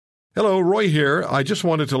Hello, Roy here. I just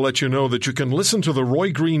wanted to let you know that you can listen to The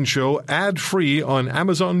Roy Green Show ad-free on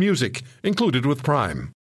Amazon Music, included with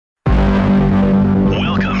Prime. Welcome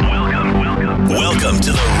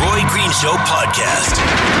to The Roy Green Show podcast.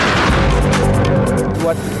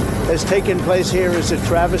 What has taken place here is a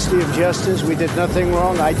travesty of justice. We did nothing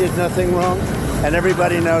wrong. I did nothing wrong. And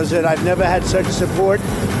everybody knows it. I've never had such support.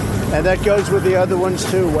 And that goes with the other ones,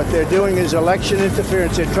 too. What they're doing is election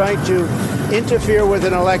interference. They're trying to interfere with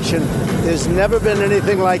an election. There's never been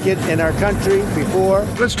anything like it in our country before.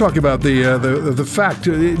 Let's talk about the fact.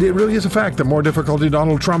 It really is a fact. The more difficulty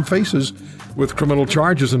Donald Trump faces with criminal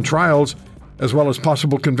charges and trials, as well as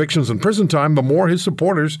possible convictions and prison time, the more his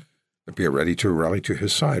supporters appear ready to rally to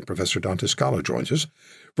his side. Professor Dante Scala joins us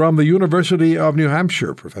from the University of New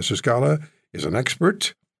Hampshire. Professor Scala is an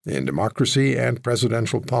expert in democracy and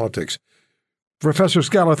presidential politics. Professor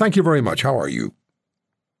Scala, thank you very much. How are you?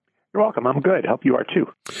 You're welcome. I'm good. Hope you are too.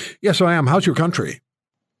 Yes, I am. How's your country?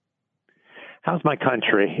 How's my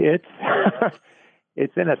country? It's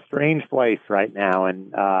it's in a strange place right now,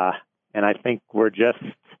 and I think we're just,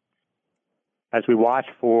 as we watch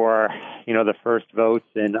for the first votes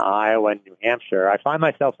in Iowa and New Hampshire, I find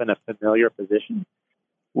myself in a familiar position,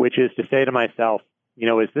 which is to say to myself,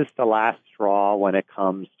 is this the last straw when it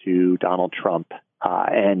comes to Donald Trump?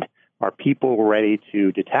 And are people ready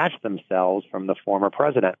to detach themselves from the former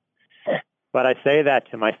president? But I say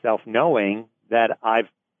that to myself knowing that I've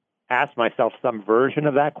asked myself some version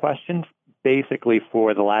of that question basically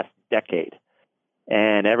for the last decade.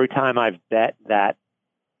 And every time I've bet that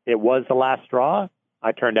it was the last straw,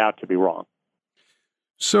 I turned out to be wrong.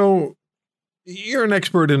 So you're an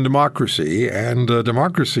expert in democracy, and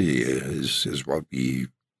democracy is what we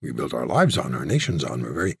build our lives on, our nations on.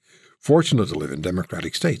 We're very fortunate to live in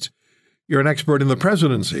democratic states. You're an expert in the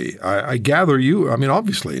presidency. I gather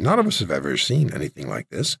obviously, none of us have ever seen anything like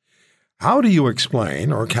this. How do you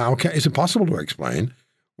explain, or is it possible to explain,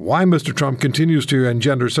 why Mr. Trump continues to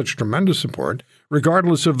engender such tremendous support,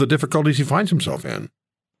 regardless of the difficulties he finds himself in?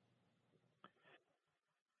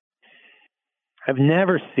 I've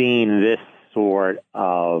never seen this sort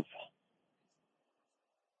of,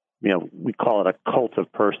 we call it a cult of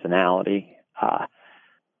personality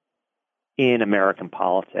in American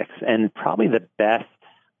politics. And probably the best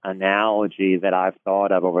analogy that I've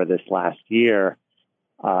thought of over this last year,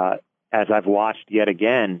 as I've watched yet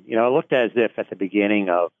again, it looked as if at the beginning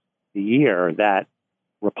of the year that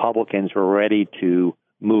Republicans were ready to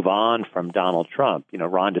move on from Donald Trump.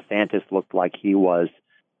 Ron DeSantis looked like he was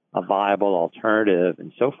a viable alternative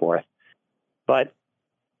and so forth. But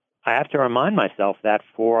I have to remind myself that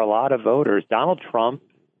for a lot of voters, Donald Trump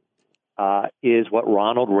is what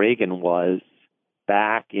Ronald Reagan was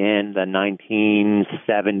back in the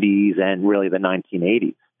 1970s and really the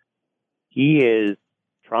 1980s.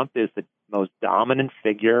 Trump is the most dominant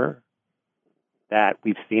figure that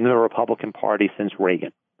we've seen in the Republican Party since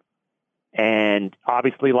Reagan. And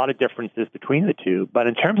obviously a lot of differences between the two, but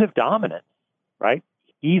in terms of dominance, right?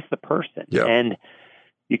 He's the person. Yeah. And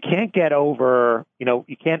you can't get over,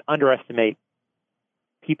 you can't underestimate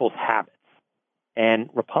people's habits. And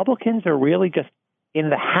Republicans are really just in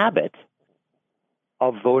the habit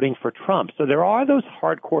of voting for Trump. So there are those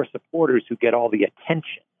hardcore supporters who get all the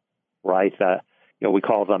attention, right? We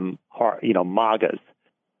call them, MAGAs.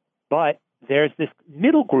 But there's this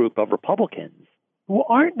middle group of Republicans who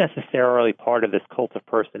aren't necessarily part of this cult of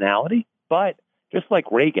personality, but just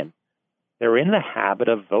like Reagan, they're in the habit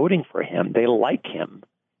of voting for him. They like him.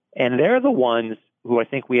 And they're the ones who I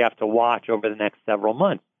think we have to watch over the next several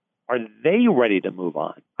months. Are they ready to move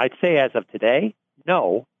on? I'd say as of today,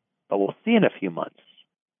 no, but we'll see in a few months.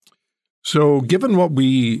 So given what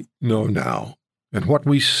we know now and what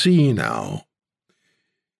we see now,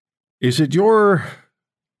 is it your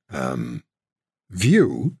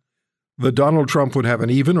view that Donald Trump would have an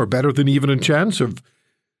even or better than even chance of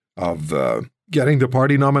getting the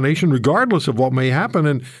party nomination, regardless of what may happen?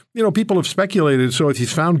 And, people have speculated. So if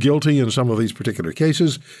he's found guilty in some of these particular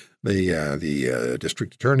cases, the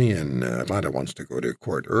district attorney in Atlanta wants to go to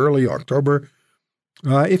court early October.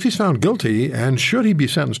 If he's found guilty, and should he be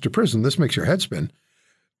sentenced to prison, this makes your head spin.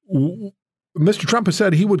 Mr. Trump has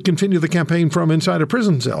said he would continue the campaign from inside a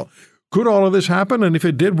prison cell. Could all of this happen? And if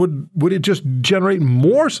it did, would it just generate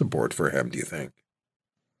more support for him, do you think?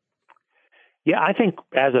 Yeah, I think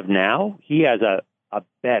as of now, he has a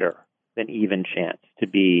better than even chance to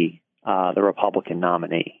be the Republican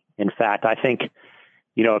nominee. In fact, I think,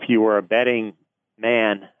 if you were a betting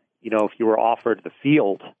man, if you were offered the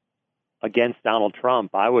field against Donald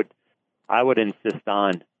Trump, I would insist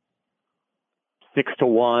on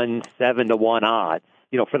 6-1, 7-1 odds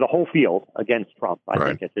for the whole field against Trump, I Right.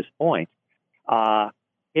 think at this point.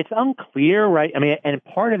 It's unclear, right? I mean, and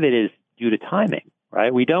part of it is due to timing,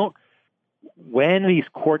 right? We don't, when these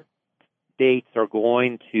court dates are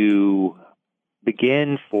going to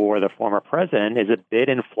begin for the former president is a bit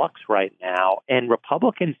in flux right now. And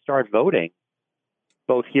Republicans start voting,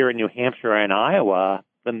 both here in New Hampshire and Iowa,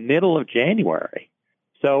 the middle of January.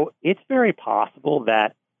 So it's very possible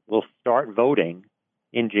that we'll start voting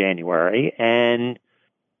in January, and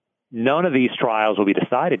none of these trials will be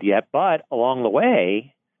decided yet. But along the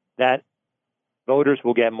way, that voters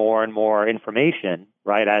will get more and more information,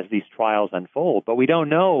 right, as these trials unfold. But we don't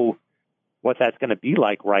know what that's going to be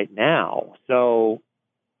like right now. So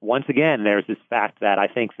once again, there's this fact that I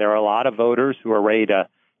think there are a lot of voters who are ready to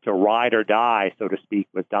ride or die, so to speak,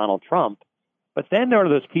 with Donald Trump. But then there are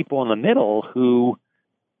those people in the middle who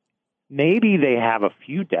maybe they have a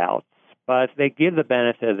few doubts, but they give the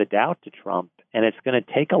benefit of the doubt to Trump, and it's going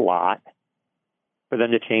to take a lot for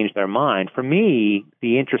them to change their mind. For me,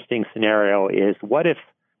 the interesting scenario is, what if,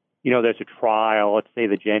 there's a trial, let's say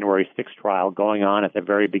the January 6th trial going on at the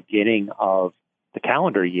very beginning of the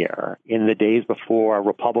calendar year, in the days before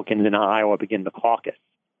Republicans in Iowa begin the caucus,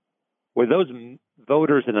 where those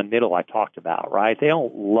voters in the middle I talked about, right? They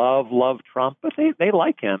don't love Trump, but they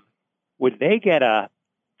like him. Would they get a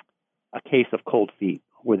case of cold feet?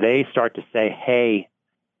 Would they start to say, hey,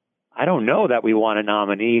 I don't know that we want a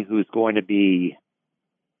nominee who's going to be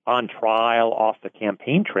on trial off the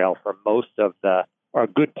campaign trail for most of or a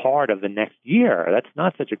good part of the next year? That's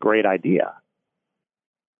not such a great idea.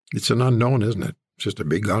 It's an unknown, isn't it? It's just a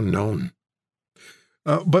big unknown.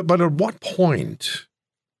 But at what point,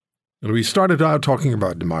 and we started out talking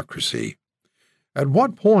about democracy, at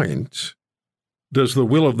what point does the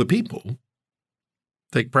will of the people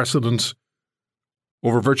take precedence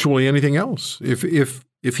over virtually anything else?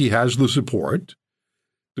 If he has the support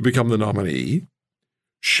to become the nominee,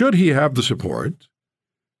 should he have the support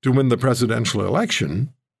to win the presidential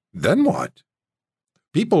election, then what?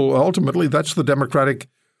 People, ultimately, that's the Democratic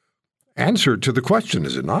answer to the question,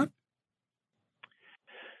 is it not?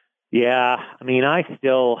 Yeah, if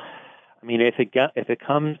it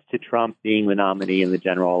comes to Trump being the nominee in the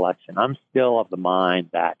general election, I'm still of the mind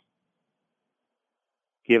that,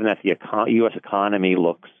 given that the U.S. economy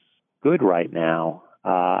looks good right now,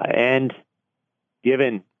 and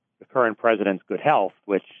given the current president's good health,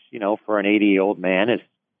 which, for an 80-year-old man, you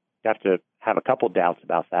have to have a couple doubts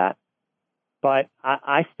about that. But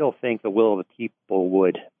I still think the will of the people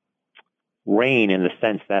would reign, in the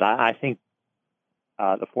sense that I think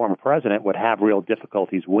the former president would have real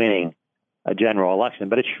difficulties winning a general election.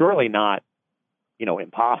 But it's surely not,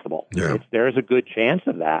 impossible. Yeah. There's a good chance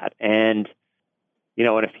of that. And,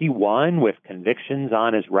 and if he won with convictions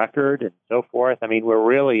on his record and so forth, we're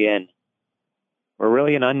really in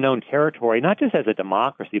unknown territory, not just as a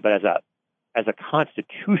democracy, but as a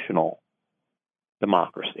constitutional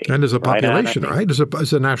democracy. And as a population, right?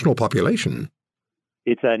 As a national population.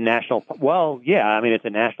 It's a national, it's a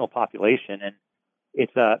national population, and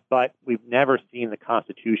but we've never seen the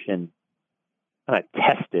Constitution kind of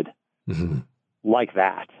tested like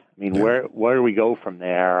that. Where do we go from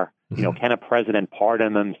there? Can a president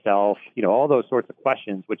pardon himself? All those sorts of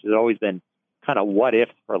questions, which has always been kind of what if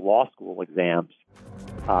for law school exams,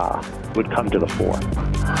 would come to the fore.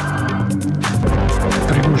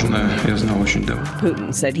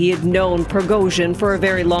 Putin said he had known Prigozhin for a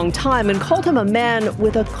very long time and called him a man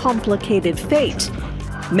with a complicated fate.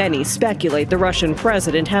 Many speculate the Russian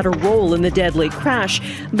president had a role in the deadly crash,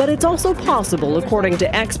 but it's also possible, according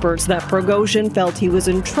to experts, that Prigozhin felt he was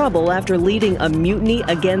in trouble after leading a mutiny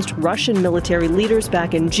against Russian military leaders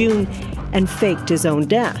back in June and faked his own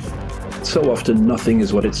death. So often nothing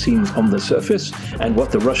is what it seems on the surface, and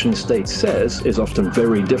what the Russian state says is often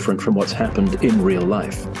very different from what's happened in real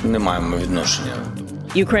life.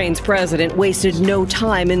 Ukraine's president wasted no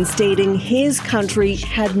time in stating his country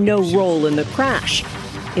had no role in the crash.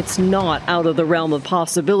 It's not out of the realm of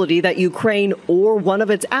possibility that Ukraine or one of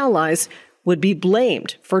its allies would be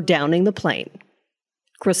blamed for downing the plane.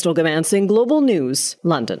 Crystal Gamansing, Global News,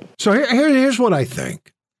 London. So here's what I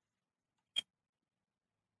think.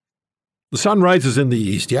 The sun rises in the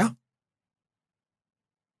east, yeah?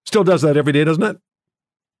 Still does that every day, doesn't it?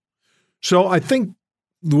 So I think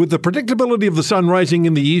with the predictability of the sun rising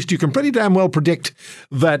in the east, you can pretty damn well predict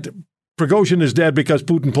that Prigozhin is dead because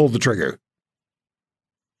Putin pulled the trigger.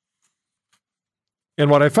 And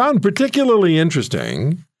what I found particularly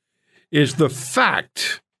interesting is the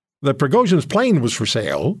fact that Prigozhin's plane was for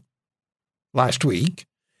sale last week,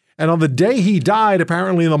 and on the day he died,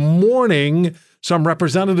 apparently in the morning, some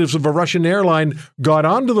representatives of a Russian airline got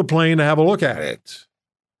onto the plane to have a look at it.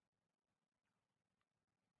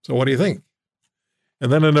 So what do you think?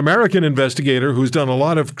 And then an American investigator who's done a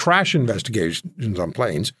lot of crash investigations on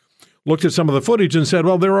planes looked at some of the footage and said,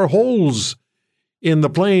 well, there are holes in the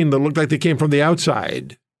plane that looked like they came from the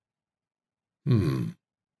outside. And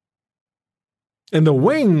the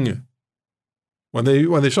wing, when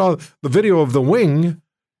they saw the video of the wing,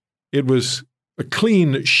 it was a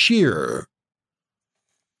clean shear.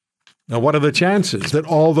 Now, what are the chances that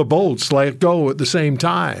all the bolts let go at the same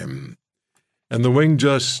time and the wing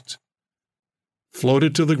just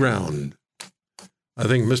floated to the ground? I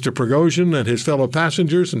think Mr. Prigozhin and his fellow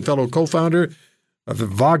passengers and fellow co-founder of the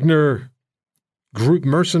Wagner Group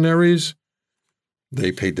mercenaries,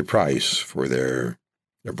 they paid the price for their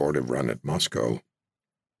abortive run at Moscow.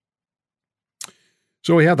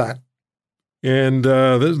 So we had that. And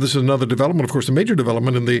this is another development, of course, a major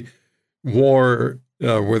development in the war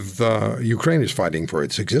with Ukraine is fighting for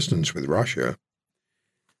its existence with Russia.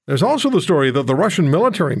 There's also the story that the Russian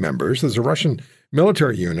military members, there's a Russian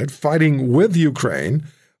military unit fighting with Ukraine,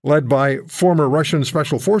 led by former Russian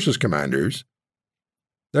Special Forces commanders.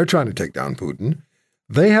 They're trying to take down Putin.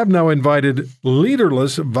 They have now invited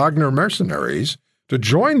leaderless Wagner mercenaries to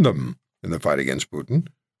join them in the fight against Putin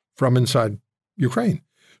from inside Ukraine.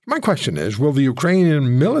 My question is, will the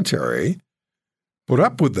Ukrainian military put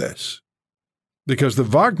up with this? Because the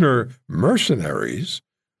Wagner mercenaries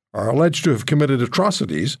are alleged to have committed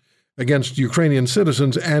atrocities against Ukrainian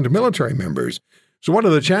citizens and military members. So what are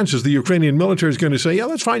the chances the Ukrainian military is going to say, yeah,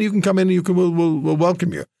 that's fine, you can come in, we'll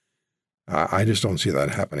welcome you? I just don't see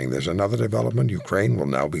that happening. There's another development. Ukraine will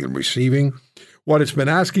now be receiving what it's been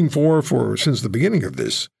asking for since the beginning of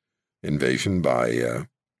this invasion by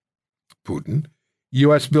Putin.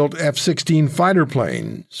 U.S.-built F-16 fighter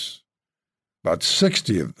planes, about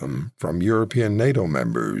 60 of them from European NATO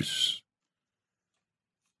members.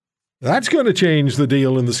 That's going to change the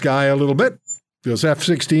deal in the sky a little bit, because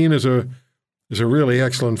F-16 is a really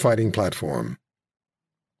excellent fighting platform.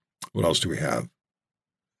 What else do we have?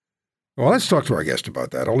 Well, let's talk to our guest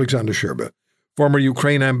about that. Alexander Sherba, former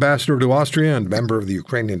Ukraine ambassador to Austria and member of the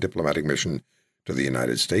Ukrainian diplomatic mission to the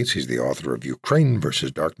United States. He's the author of Ukraine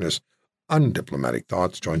versus Darkness, Undiplomatic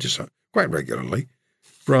Thoughts, joins us quite regularly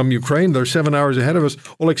from Ukraine. They're 7 hours ahead of us.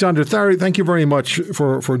 Alexander, thank you very much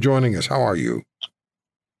for joining us. How are you?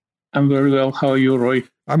 I'm very well. How are you, Roy?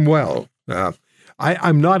 I'm well.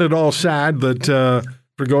 I'm not at all sad that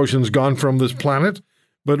Prigozhin's gone from this planet,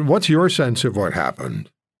 but what's your sense of what happened?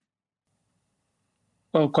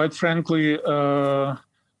 Well, quite frankly,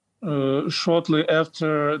 shortly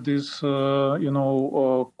after this,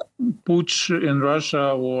 putsch in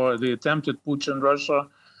Russia, or the attempted putsch in Russia,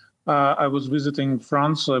 I was visiting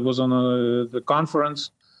France. I was on the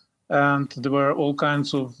conference, and there were all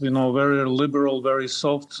kinds of, very liberal, very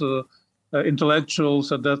soft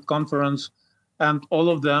intellectuals at that conference, and all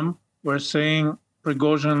of them were saying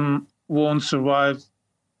Prigozhin won't survive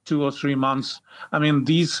 2 or 3 months. I mean,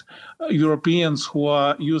 these Europeans who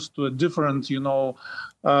are used to a different, to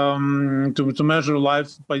measure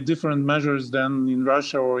life by different measures than in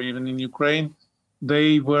Russia or even in Ukraine,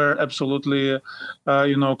 they were absolutely,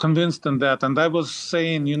 convinced in that. And I was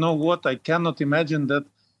saying, you know what, I cannot imagine that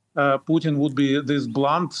Putin would be this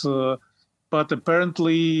blunt, but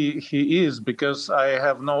apparently he is, because I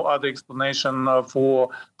have no other explanation for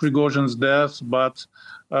Prigozhin's death, but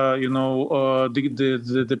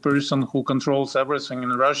the person who controls everything in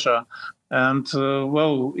Russia, and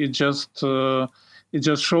it just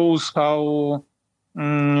shows how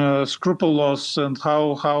scrupulous and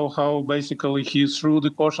how basically he threw the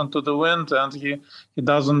caution to the wind, and he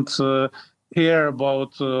doesn't care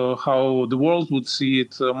about how the world would see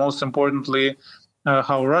it. Most importantly,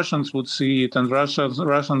 how Russians would see it, and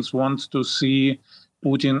Russians want to see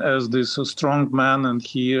Putin as this strong man, and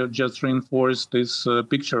he just reinforced this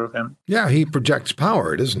picture of him. Yeah, he projects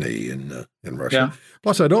power, doesn't he, in Russia? Yeah.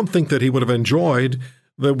 Plus, I don't think that he would have enjoyed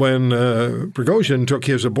that when Prigozhin took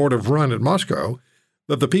his abortive run at Moscow,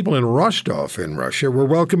 that the people in Rostov in Russia were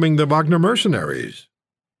welcoming the Wagner mercenaries.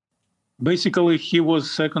 Basically, he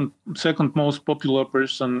was second most popular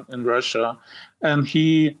person in Russia, and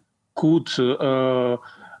he could,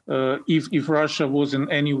 if Russia was in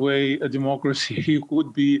any way a democracy, he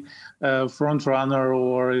could be a front runner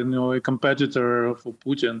or a competitor for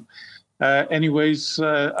Putin. Anyways,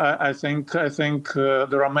 I think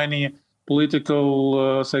there are many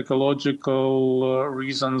political, psychological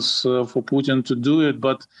reasons for Putin to do it,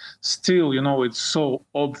 but still, it's so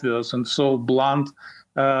obvious and so blunt.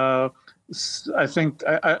 I think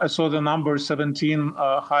I saw the number 17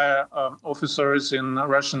 higher officers in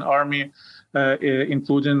Russian army,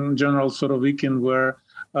 including General Surovikin, were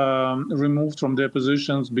removed from their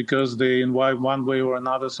positions because they, in one way or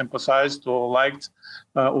another, sympathized or liked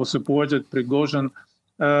or supported Prigozhin.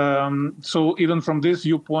 So even from this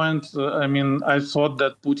viewpoint, I thought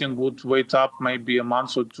that Putin would wait up maybe a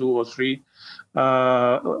month or 2 or 3,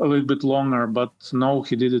 a little bit longer, but no,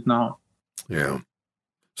 he did it now. Yeah.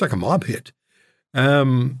 It's like a mob hit.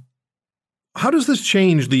 How does this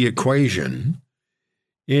change the equation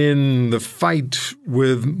in the fight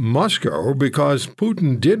with Moscow? Because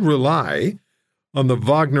Putin did rely on the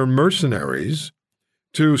Wagner mercenaries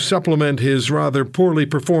to supplement his rather poorly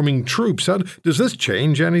performing troops. Does this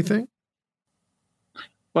change anything?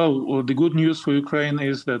 Well, the good news for Ukraine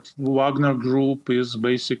is that Wagner Group is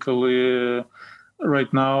basically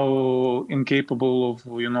right now incapable of,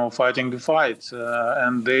 fighting the fight,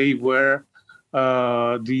 and they were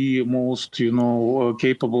the most,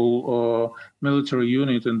 capable military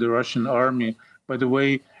unit in the Russian army. By the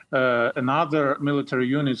way, another military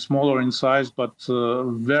unit, smaller in size but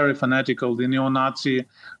very fanatical, the neo-Nazi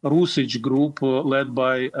Rusich group, led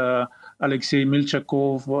by Alexei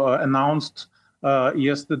Milchakov, announced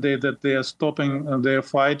yesterday that they are stopping their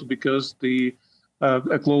fight because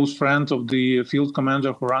a close friend of the field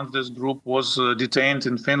commander who runs this group was detained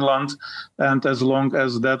in Finland, and as long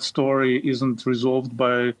as that story isn't resolved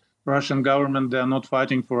by Russian government, they are not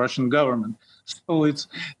fighting for Russian government. So it's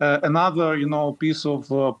another, piece of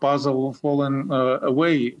puzzle fallen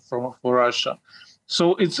away for Russia.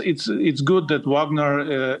 So it's good that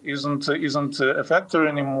Wagner isn't a factor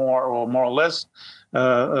anymore, or more or less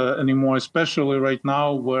anymore, especially right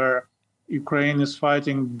now where Ukraine is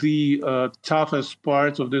fighting the toughest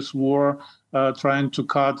part of this war, trying to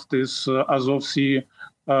cut this Azov Sea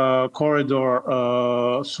corridor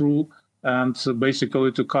through, and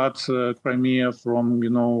basically to cut Crimea from,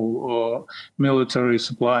 military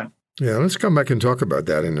supply. Yeah, let's come back and talk about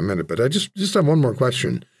that in a minute. But I just have one more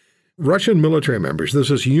question. Russian military members, there's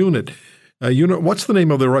this unit. What's the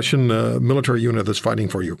name of the Russian military unit that's fighting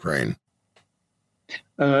for Ukraine?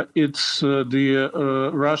 It's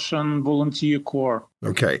the Russian Volunteer Corps.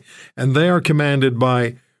 Okay. And they are commanded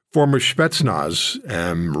by former Spetsnaz,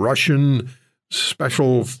 Russian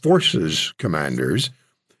Special Forces commanders.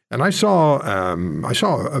 And I saw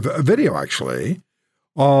a video, actually,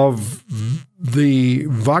 of the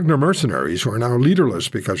Wagner mercenaries who are now leaderless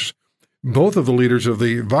because both of the leaders of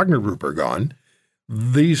the Wagner group are gone.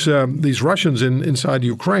 These Russians inside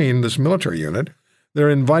Ukraine, this military unit, they're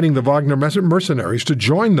inviting the Wagner mercenaries to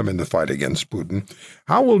join them in the fight against Putin.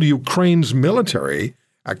 How will Ukraine's military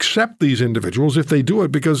accept these individuals if they do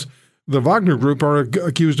it? Because the Wagner group are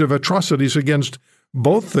accused of atrocities against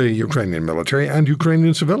both the Ukrainian military and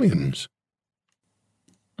Ukrainian civilians.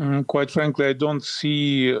 Quite frankly, I don't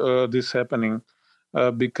see this happening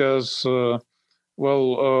because,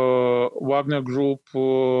 Wagner Group,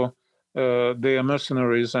 they are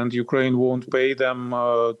mercenaries, and Ukraine won't pay them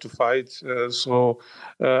to fight.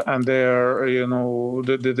 And they are,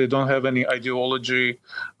 they don't have any ideology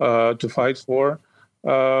to fight for,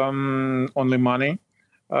 only money.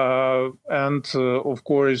 And of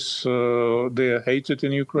course, they are hated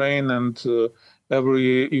in Ukraine, and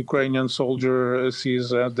every Ukrainian soldier sees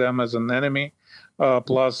them as an enemy.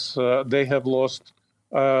 Plus, they have lost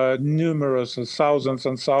numerous thousands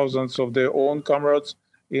and thousands of their own comrades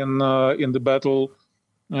in the battle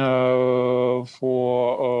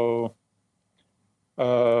for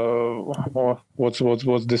what's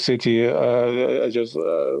the city?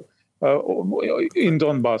 In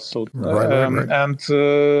Donbass, so right. And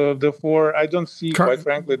therefore, I don't see, quite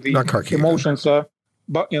frankly, the emotions are.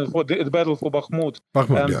 But for the battle for Bakhmut,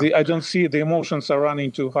 and I don't see the emotions are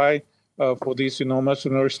running too high for these,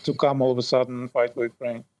 mercenaries to come all of a sudden and fight for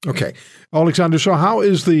Ukraine. Okay, Alexander. So, how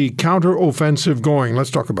is the counteroffensive going?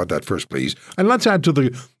 Let's talk about that first, please, and let's add to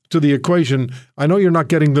the equation. I know you're not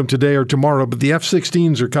getting them today or tomorrow, but the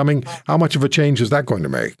F-16s are coming. How much of a change is that going to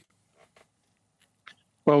make?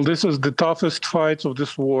 Well, this is the toughest fight of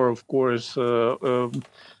this war, of course.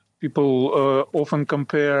 People often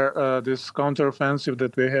compare this counteroffensive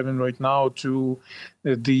that we're having right now to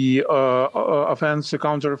the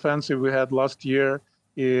counteroffensive we had last year,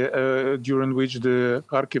 during which the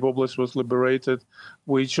Kharkiv Oblast was liberated,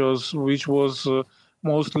 which was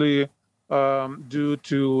mostly due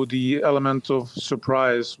to the element of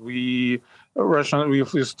surprise. We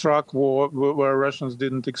struck where Russians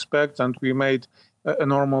didn't expect, and we made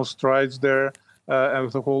enormous strides there.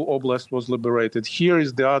 And the whole oblast was liberated. Here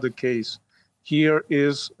is the other case. Here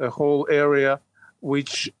is a whole area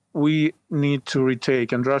which we need to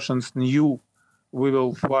retake, and Russians knew we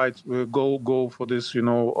will fight. We'll go for this,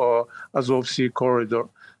 Azov Sea corridor.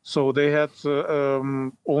 So they had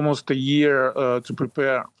almost a year to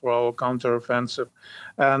prepare for our counteroffensive.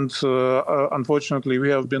 And unfortunately, we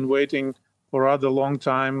have been waiting for a rather long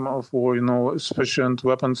time for sufficient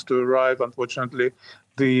weapons to arrive. Unfortunately,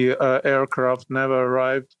 the aircraft never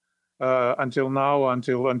arrived until now,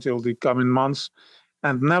 until the coming months.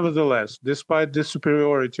 And nevertheless, despite the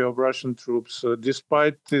superiority of Russian troops,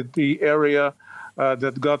 despite the area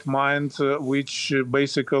that got mined, which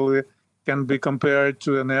basically can be compared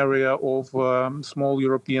to an area of small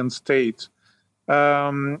European state,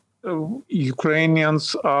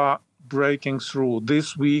 Ukrainians are breaking through.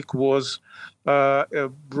 This week brought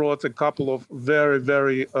a couple of very,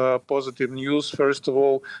 very positive news. First of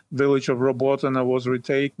all, village of Robotyne was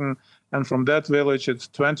retaken, and from that village, it's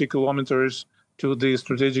 20 kilometers to the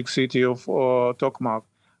strategic city of Tokmak.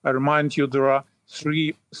 I remind you, there are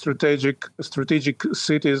 3 strategic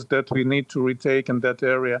cities that we need to retake in that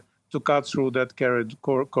area to cut through that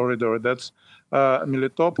corridor. That's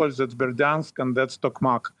Melitopol, that's Berdyansk, and that's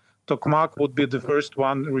Tokmak. Tokmak would be the first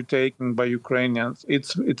one retaken by Ukrainians.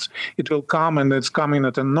 It will come, and it's coming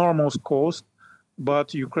at enormous cost,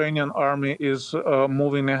 but Ukrainian army is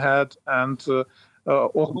moving ahead, and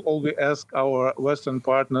all we ask our Western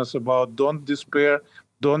partners about: don't despair,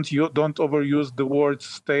 don't overuse the word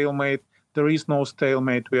stalemate. There is no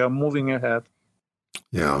stalemate. We are moving ahead.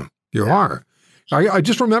 Yeah, you are. I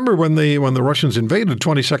just remember when the Russians invaded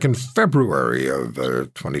 22nd February of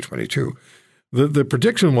 2022, the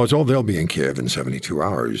prediction was, they'll be in Kiev in 72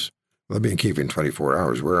 hours. They'll be in Kiev in 24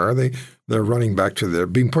 hours. Where are they? They're running back they're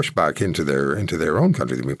being pushed back into their own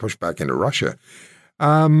country. They're being pushed back into Russia.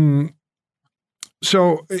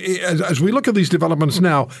 So as we look at these developments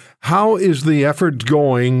now, how is the effort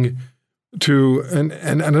going to, and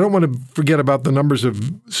I don't want to forget about the numbers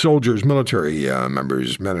of soldiers, military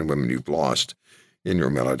members, men and women you've lost in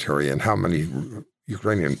your military, and how many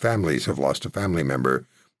Ukrainian families have lost a family member.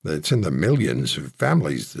 It's in the millions of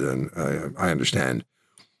families, I understand.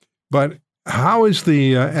 But how is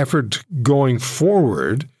the effort going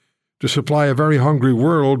forward to supply a very hungry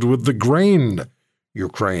world with the grain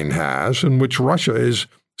Ukraine has, and which Russia is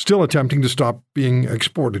still attempting to stop being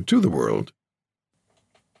exported to the world?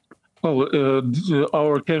 Well,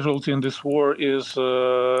 our casualty in this war is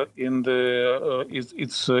in the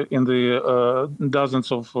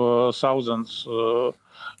dozens of thousands.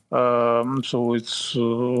 So it's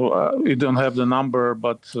we don't have the number,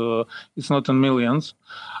 but it's not in millions.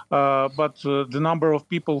 But the number of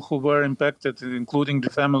people who were impacted, including the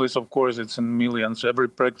families, of course, it's in millions.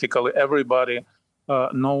 Practically everybody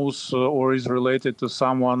knows or is related to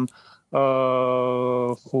someone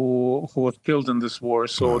who was killed in this war.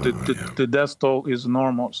 So the death toll is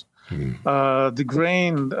enormous. The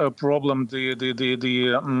grain problem, this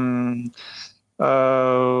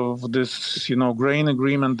grain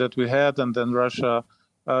agreement that we had, and then Russia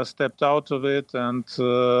stepped out of it, and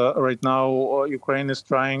right now Ukraine is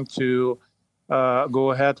trying to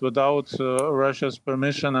go ahead without Russia's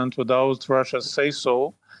permission and without Russia's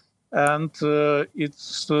say-so, and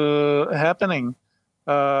it's happening.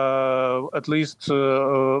 At least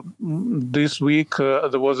this week,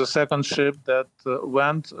 there was a second ship that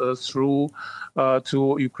went through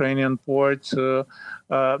to Ukrainian port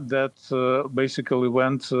that basically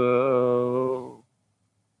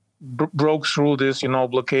broke through this,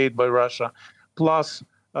 blockade by Russia. Plus,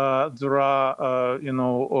 there are,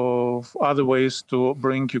 other ways to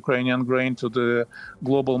bring Ukrainian grain to the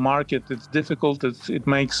global market. It's difficult. It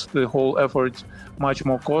makes the whole effort much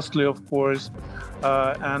more costly, of course,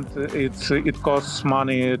 and it costs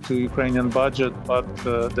money to Ukrainian budget. But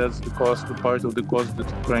that's the part of the cost that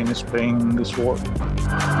Ukraine is paying in this war.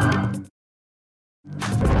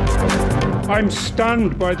 I'm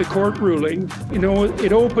stunned by the court ruling.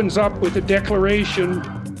 It opens up with a declaration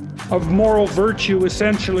of moral virtue,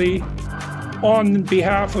 essentially, on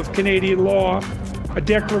behalf of Canadian law, a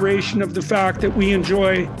declaration of the fact that we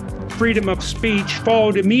enjoy freedom of speech,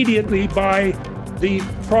 followed immediately by the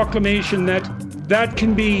proclamation that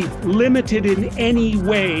can be limited in any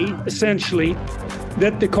way, essentially,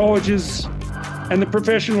 that the colleges and the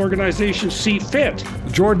professional organizations see fit.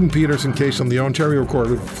 The Jordan Peterson case on the Ontario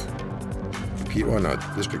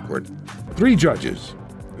District Court. 3 judges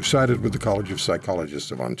who sided with the College of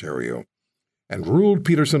Psychologists of Ontario and ruled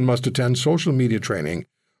Peterson must attend social media training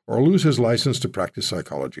or lose his license to practice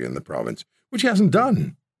psychology in the province, which he hasn't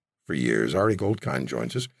done for years. Ari Goldkind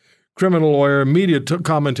joins us, criminal lawyer, media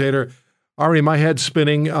commentator. Ari, my head's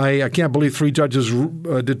spinning. I can't believe 3 judges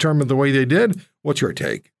determined the way they did. What's your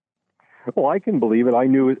take? Well, I can believe it. I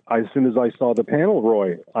knew it as soon as I saw the panel,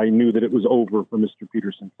 Roy. I knew that it was over for Mr.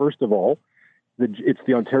 Peterson. First of all, It's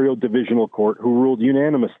the Ontario Divisional Court who ruled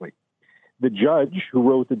unanimously. The judge who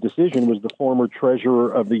wrote the decision was the former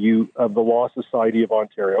treasurer of the Law Society of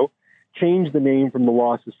Ontario, changed the name from the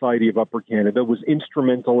Law Society of Upper Canada, was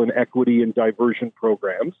instrumental in equity and diversion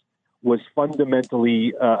programs, was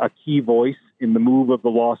fundamentally a key voice in the move of the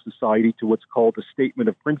Law Society to what's called a statement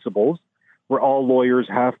of principles, where all lawyers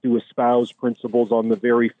have to espouse principles on the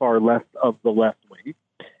very far left of the left wing.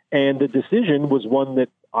 And the decision was one that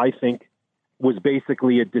I think was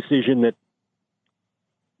basically a decision that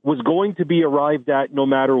was going to be arrived at no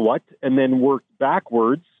matter what, and then worked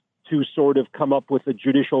backwards to sort of come up with a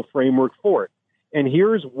judicial framework for it. And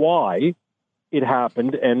here's why it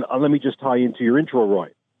happened, and let me just tie into your intro, Roy.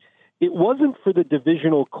 It wasn't for the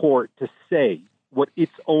divisional court to say what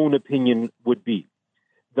its own opinion would be.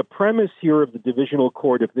 The premise here of the divisional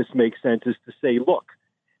court, if this makes sense, is to say, look,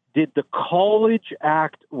 did the college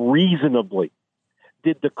act reasonably?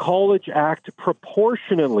 Did the college act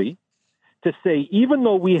proportionally to say, even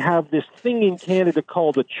though we have this thing in Canada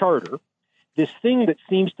called a charter, this thing that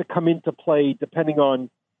seems to come into play depending on,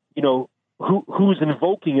 who's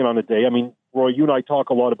invoking it on a day. I mean, Roy, you and I talk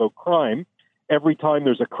a lot about crime. Every time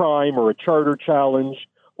there's a crime or a charter challenge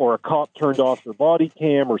or a cop turned off their body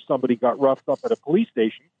cam or somebody got roughed up at a police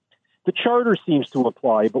station, the charter seems to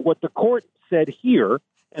apply. But what the court said here,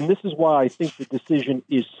 and this is why I think the decision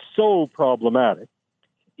is so problematic,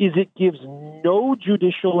 is it gives no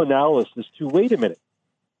judicial analysis to, wait a minute,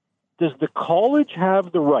 does the college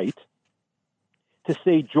have the right to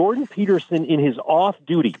say Jordan Peterson in his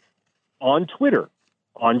off-duty on Twitter,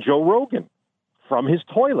 on Joe Rogan, from his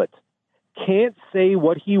toilet, can't say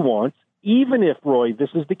what he wants, even if, Roy, this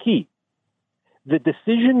is the key, the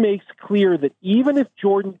decision makes clear that even if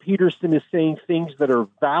Jordan Peterson is saying things that are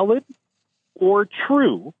valid or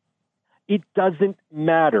true, it doesn't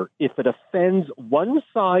matter. If it offends one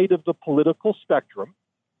side of the political spectrum,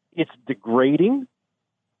 it's degrading,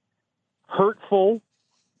 hurtful,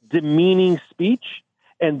 demeaning speech,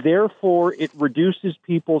 and therefore it reduces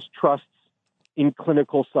people's trusts in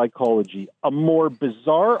clinical psychology. A more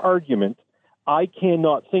bizarre argument I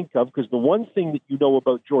cannot think of, because the one thing that you know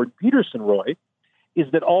about Jordan Peterson, Roy, is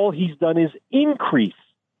that all he's done is increase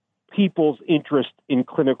people's interest in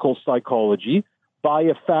clinical psychology by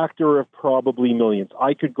a factor of probably millions.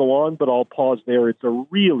 I could go on, but I'll pause there. It's a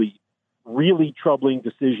really, really troubling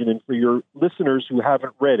decision. And for your listeners who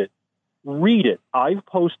haven't read it, read it. I've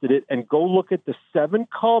posted it, and go look at the 7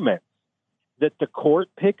 comments that the court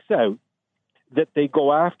picks out that they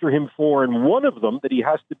go after him for. And one of them that he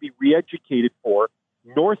has to be re-educated for,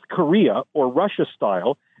 North Korea or Russia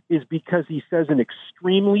style, is because he says an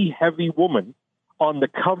extremely heavy woman on the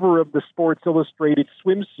cover of the Sports Illustrated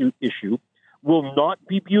swimsuit issue will not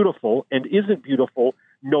be beautiful and isn't beautiful,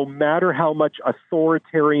 no matter how much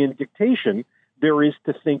authoritarian dictation there is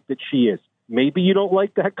to think that she is. Maybe you don't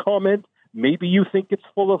like that comment. Maybe you think it's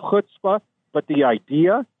full of chutzpah, but the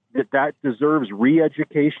idea that that deserves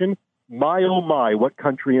re-education, my oh my, what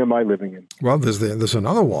country am I living in? Well, there's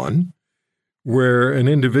another one where an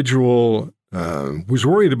individual was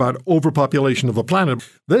worried about overpopulation of the planet.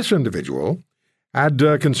 This individual had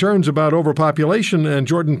concerns about overpopulation, and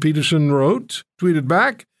Jordan Peterson tweeted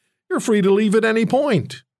back, "You're free to leave at any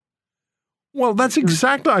point." Well, that's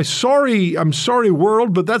exactly, I'm sorry,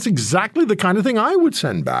 world, but that's exactly the kind of thing I would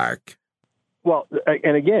send back. Well,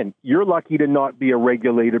 and again, you're lucky to not be a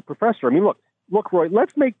regulated professor. I mean, look, Roy,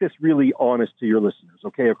 let's make this really honest to your listeners,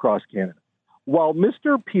 okay, across Canada. While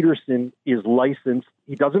Mr. Peterson is licensed,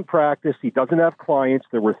 he doesn't practice, he doesn't have clients,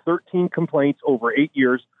 there were 13 complaints over 8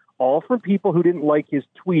 years, all from people who didn't like his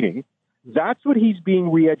tweeting. That's what he's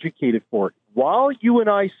being re-educated for. While you and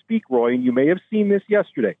I speak, Roy, and you may have seen this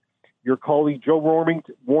yesterday, your colleague Joe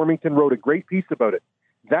Warmington wrote a great piece about it.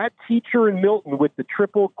 That teacher in Milton with the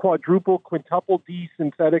triple, quadruple, quintuple D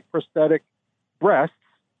synthetic prosthetic breasts,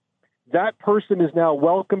 that person is now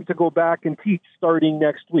welcome to go back and teach starting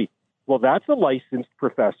next week. Well, that's a licensed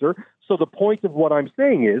professor. So the point of what I'm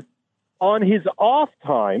saying is, on his off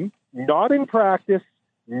time, not in practice,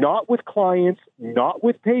 not with clients, not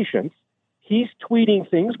with patients, he's tweeting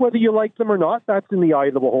things, whether you like them or not. That's in the eye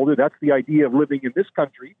of the beholder. That's the idea of living in this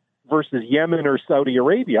country versus Yemen or Saudi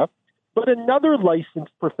Arabia. But another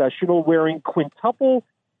licensed professional wearing quintuple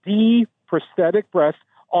D prosthetic breasts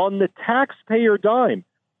on the taxpayer dime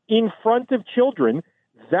in front of children,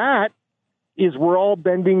 that is we're all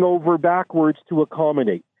bending over backwards to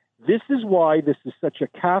accommodate. This is why this is such a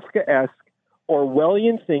Kafkaesque,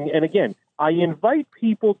 Orwellian thing. And again, I invite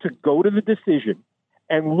people to go to the decision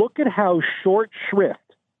and look at how short shrift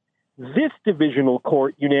this divisional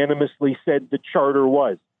court unanimously said the charter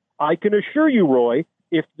was. I can assure you, Roy,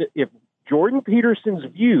 if Jordan Peterson's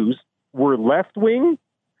views were left-wing,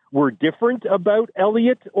 were different about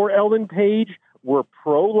Elliott or Ellen Page, were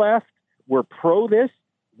pro-left, were pro-this,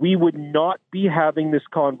 we would not be having this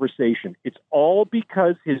conversation. It's all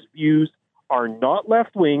because his views are not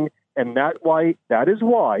left-wing, and that is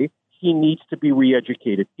why he needs to be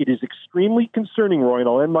re-educated. It is extremely concerning, Roy, and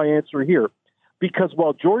I'll end my answer here, because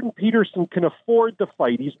while Jordan Peterson can afford the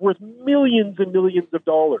fight, he's worth millions and millions of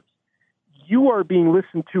dollars. You are being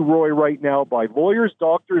listened to, Roy, right now by lawyers,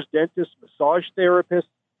 doctors, dentists, massage therapists,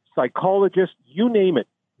 psychologists, you name it,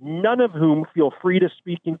 none of whom feel free to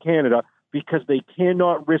speak in Canada because they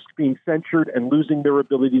cannot risk being censured and losing their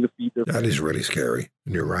ability to feed their family. That is really scary,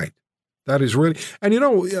 and you're right. That is really, and you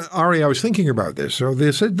know, Ari, I was thinking about this. So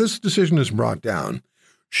this decision is brought down.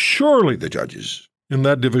 Surely the judges in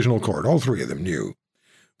that divisional court, all three of them, knew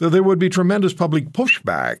that there would be tremendous public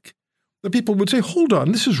pushback. The people would say, hold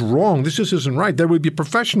on, this is wrong. This just isn't right. There would be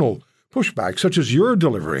professional pushback, such as you're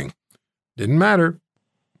delivering. Didn't matter.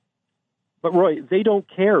 But, Roy, they don't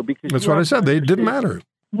care because... That's what I said. They didn't matter.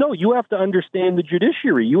 No, you have to understand the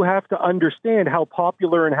judiciary. You have to understand how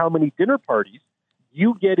popular and how many dinner parties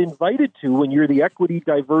you get invited to when you're the equity,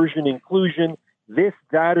 diversion, inclusion, this,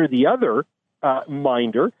 that, or the other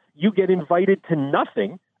minder. You get invited to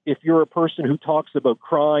nothing if you're a person who talks about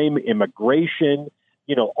crime, immigration,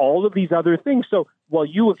 you know, all of these other things. So while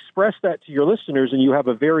you express that to your listeners, and you have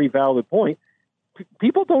a very valid point,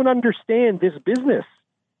 people don't understand this business.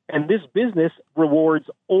 And this business rewards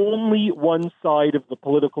only one side of the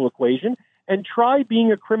political equation. And try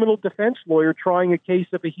being a criminal defense lawyer trying a case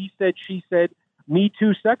of a he said, she said, Me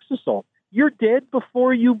Too sex assault. You're dead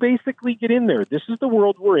before you basically get in there. This is the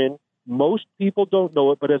world we're in. Most people don't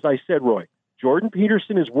know it. But as I said, Roy, Jordan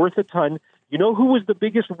Peterson is worth a ton. You know who was the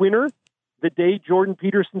biggest winner the day Jordan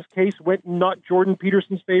Peterson's case went in not Jordan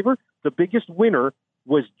Peterson's favor? The biggest winner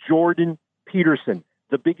was Jordan Peterson.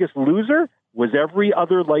 The biggest loser was every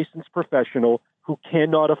other licensed professional who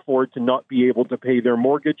cannot afford to not be able to pay their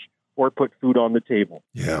mortgage or put food on the table.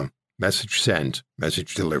 Yeah. Message sent,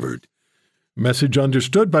 message delivered. Message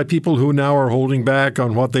understood by people who now are holding back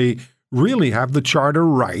on what they really have the Charter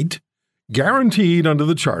right, guaranteed under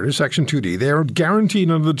the Charter, Section 2D. They are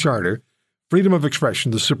guaranteed under the Charter freedom of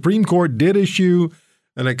expression. The Supreme Court did issue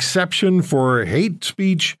an exception for hate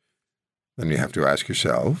speech. Then you have to ask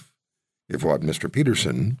yourself if what Mr.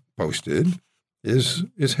 Peterson posted is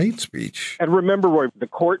hate speech. And remember, Roy, the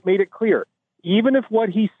court made it clear, even if what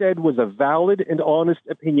he said was a valid and honest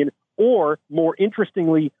opinion, or more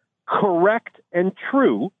interestingly, correct and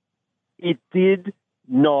true, it did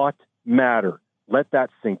not matter. Let that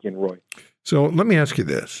sink in, Roy. So let me ask you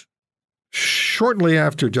this. Shortly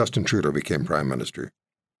after Justin Trudeau became Prime Minister,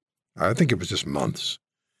 I think it was just months,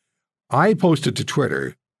 I posted to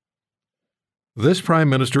Twitter, this Prime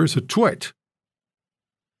Minister is a twit.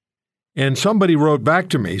 And somebody wrote back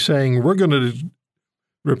to me saying, we're going to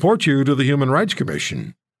report you to the Human Rights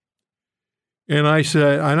Commission. And I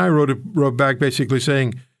said, and I wrote back basically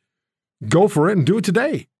saying, go for it and do it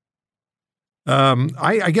today.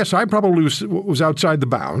 I guess I probably was outside the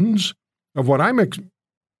bounds of what I'm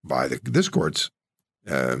by this court's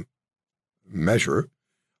measure.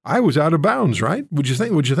 I was out of bounds, right? Would you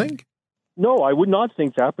think? No, I would not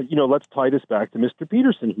think that. But, let's tie this back to Mr.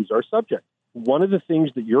 Peterson, who's our subject. One of the things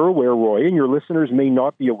that you're aware, Roy, and your listeners may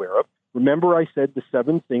not be aware of, remember I said the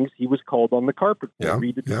 7 things he was called on the carpet for.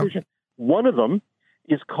 Read the decision. One of them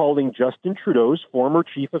is calling Justin Trudeau's former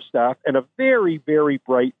chief of staff and a very, very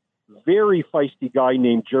bright, very feisty guy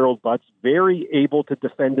named Gerald Butts, very able to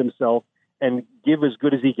defend himself and give as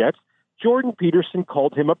good as he gets. Jordan Peterson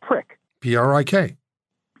called him a prick. P-R-I-K.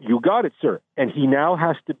 You got it, sir. And he now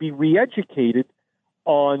has to be re-educated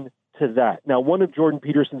on to that. Now, one of Jordan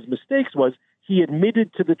Peterson's mistakes was he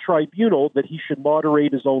admitted to the tribunal that he should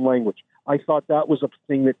moderate his own language. I thought that was a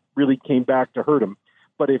thing that really came back to hurt him.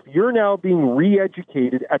 But if you're now being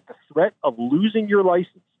re-educated at the threat of losing your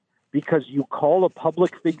license because you call a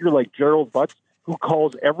public figure like Gerald Butts, who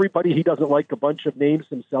calls everybody he doesn't like a bunch of names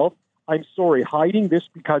himself, I'm sorry, hiding this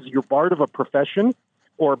because you're part of a profession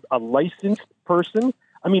or a licensed person.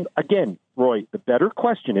 I mean, again, Roy, the better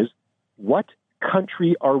question is, what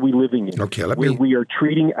country are we living in where we are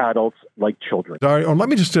treating adults like children? Sorry, let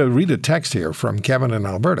me just read a text here from Kevin in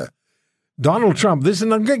Alberta. Donald Trump, this is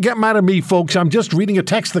not going to get mad at me, folks. I'm just reading a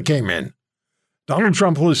text that came in. Donald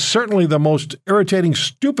Trump was certainly the most irritating,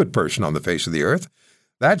 stupid person on the face of the earth.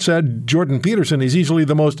 That said, Jordan Peterson is easily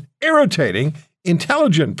the most irritating,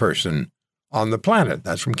 intelligent person on the planet.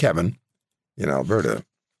 That's from Kevin in Alberta.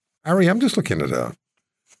 Ari, I'm just looking at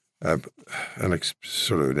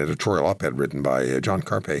sort of an editorial op-ed written by John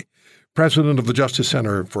Carpe president of the Justice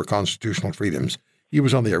Center for Constitutional Freedoms. He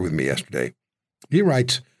was on the air with me yesterday. He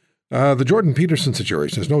writes, the Jordan Peterson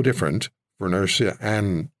situation is no different for nurse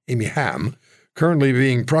Amy Ham, currently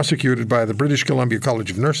being prosecuted by the British Columbia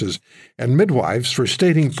College of Nurses and Midwives for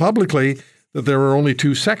stating publicly that there are only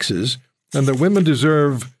two sexes and that women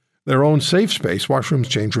deserve their own safe space, washrooms,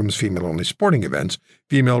 change rooms, female-only sporting events,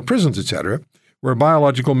 female prisons, etc., where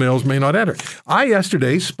biological males may not enter. I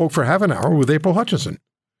yesterday spoke for half an hour with April Hutchinson,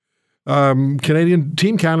 Canadian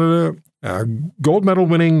Team Canada gold medal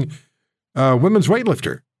winning women's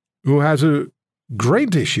weightlifter, who has a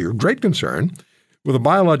great issue, great concern with a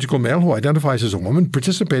biological male who identifies as a woman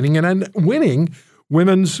participating in and winning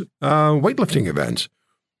women's weightlifting events.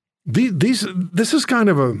 This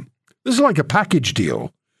is like a package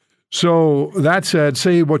deal. So that said,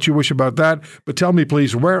 say what you wish about that, but tell me,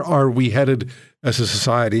 please, where are we headed as a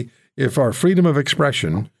society if our freedom of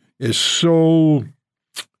expression is so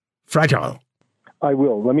fragile? I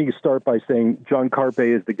will. Let me start by saying John Carpe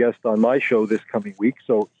is the guest on my show this coming week,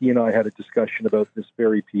 so he and I had a discussion about this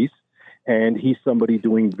very piece, and he's somebody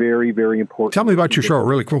doing very, very important. Tell me about your show,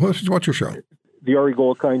 really quick. What's your show? The Ari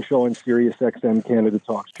Goldkind show on Sirius XM Canada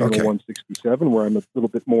Talks, Channel 167, where I'm a little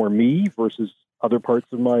bit more me versus other parts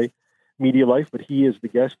of my media life, but he is the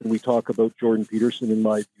guest, and we talk about Jordan Peterson and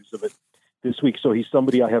my views of it this week. So he's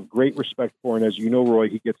somebody I have great respect for, and as you know, Roy,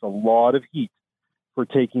 he gets a lot of heat for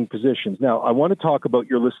taking positions. Now, I want to talk about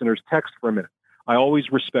your listener's text for a minute. I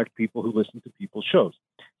always respect people who listen to people's shows.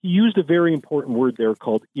 He used a very important word there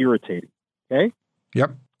called irritating, okay?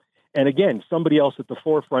 Yep. And again, somebody else at the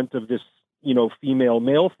forefront of this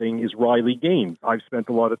female-male thing is Riley Gaines. I've spent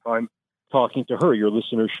a lot of time talking to her. Your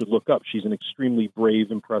listeners should look up. She's an extremely brave,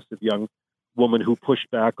 impressive young woman who pushed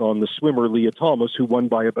back on the swimmer, Leah Thomas, who won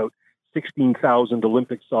by about 16,000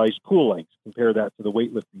 Olympic-sized pool lengths. Compare that to the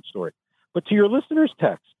weightlifting story. But to your listeners'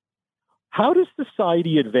 text, how does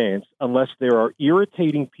society advance unless there are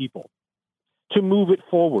irritating people to move it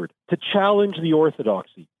forward, to challenge the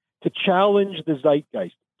orthodoxy, to challenge the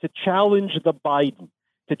zeitgeist, to challenge the Biden,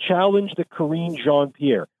 to challenge the Karine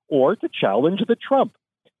Jean-Pierre, or to challenge the Trump?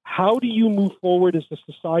 How do you move forward as a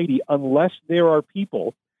society unless there are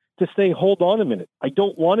people to say, hold on a minute, I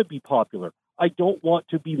don't want to be popular. I don't want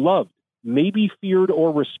to be loved, maybe feared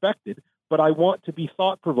or respected, but I want to be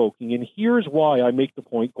thought-provoking. And here's why I make the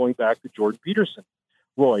point going back to Jordan Peterson,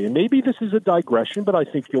 Roy, and maybe this is a digression, but I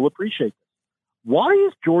think you'll appreciate this. Why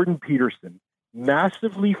is Jordan Peterson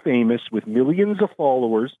massively famous with millions of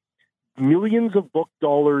followers, millions of book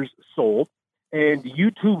dollars sold, and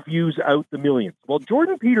YouTube views out the millions? Well,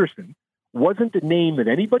 Jordan Peterson wasn't a name that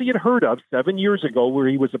anybody had heard of 7 years ago where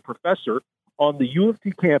he was a professor on the U of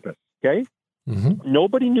T campus, okay? Mm-hmm.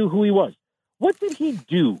 Nobody knew who he was. What did he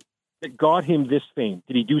do that got him this fame?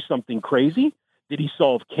 Did he do something crazy? Did he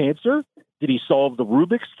solve cancer? Did he solve the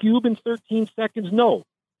Rubik's Cube in 13 seconds? No.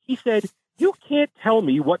 He said, you can't tell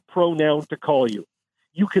me what pronoun to call you.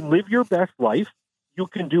 You can live your best life. You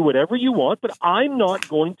can do whatever you want, but I'm not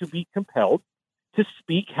going to be compelled to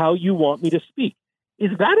speak how you want me to speak.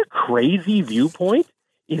 Is that a crazy viewpoint?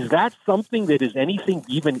 Is that something that is anything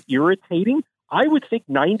even irritating? I would think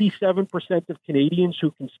 97% of Canadians who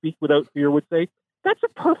can speak without fear would say, that's a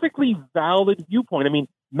perfectly valid viewpoint. I mean,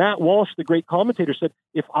 Matt Walsh, the great commentator, said,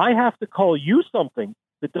 if I have to call you something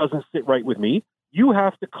that doesn't sit right with me, you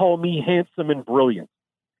have to call me handsome and brilliant.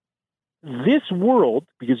 This world,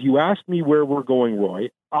 because you asked me where we're going, Roy,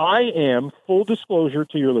 I am, full disclosure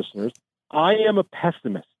to your listeners, I am a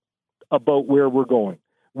pessimist about where we're going.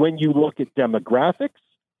 When you look at demographics,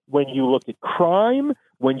 when you look at crime,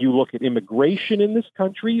 when you look at immigration in this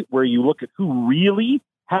country, where you look at who really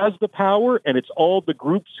has the power, and it's all the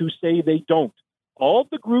groups who say they don't. All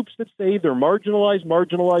the groups that say they're marginalized,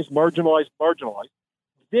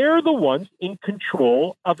 they're the ones in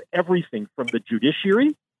control of everything from the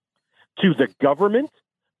judiciary to the government,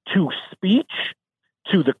 to speech,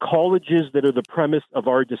 to the colleges that are the premise of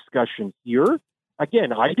our discussion here.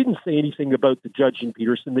 Again, I didn't say anything about the judge in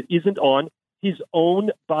Peterson that isn't on his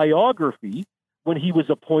own biography when he was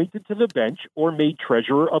appointed to the bench or made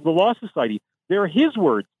treasurer of the Law Society. They're his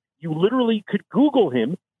words. You literally could Google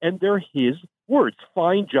him, and they're his words.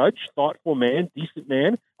 Fine judge, thoughtful man, decent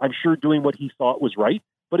man, I'm sure doing what he thought was right,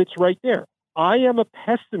 but it's right there. I am a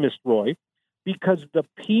pessimist, Roy, because the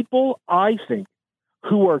people, I think,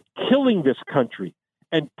 who are killing this country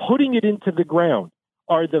and putting it into the ground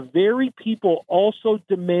are the very people also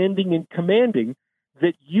demanding and commanding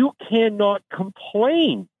that you cannot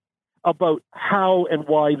complain about how and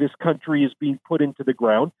why this country is being put into the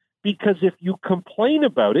ground, because if you complain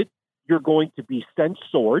about it, you're going to be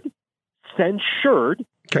censored,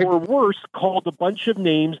 Okay. Or worse, called a bunch of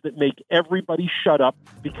names that make everybody shut up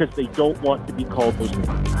because they don't want to be called those names.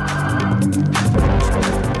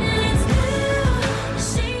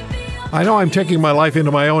 I know I'm taking my life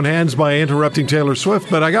into my own hands by interrupting Taylor Swift,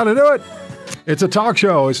 but I got to do it. It's a talk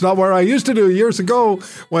show. It's not where I used to do years ago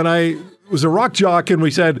when I was a rock jock and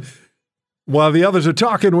we said, while the others are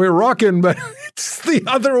talking, we're rocking, but it's the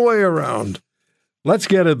other way around. Let's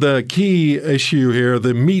get at the key issue here,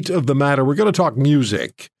 the meat of the matter. We're going to talk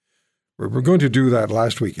music. We're going to do that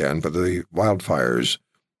last weekend, but the wildfires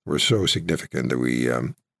were so significant that we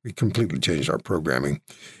completely changed our programming.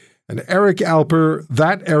 And Eric Alper,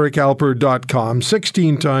 thatericalper.com,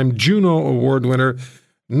 16-time Juno Award winner,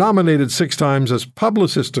 nominated 6 times as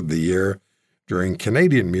Publicist of the Year during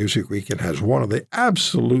Canadian Music Week, and has one of the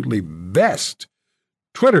absolutely best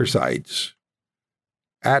Twitter sites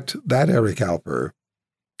at that Eric Alper,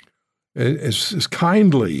 is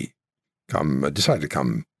kindly decided to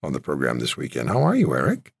come on the program this weekend. How are you,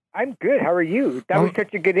 Eric? I'm good. How are you? That was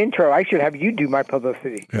such a good intro. I should have you do my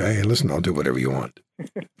publicity. Hey, listen, I'll do whatever you want.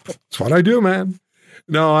 That's what I do, man.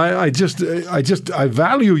 No, I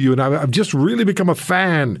value you, and I've just really become a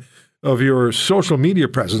fan of your social media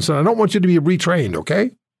presence, and I don't want you to be retrained,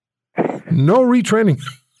 okay? No retraining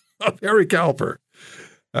of Eric Alper.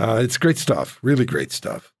 It's great stuff, really great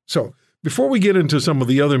stuff. So before we get into some of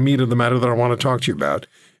the other meat of the matter that I want to talk to you about,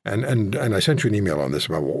 and I sent you an email on this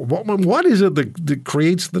about what is it that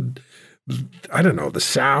creates the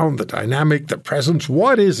sound, the dynamic, the presence?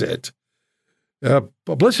 What is it?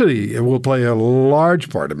 Publicity will play a large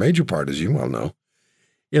part, a major part, as you well know,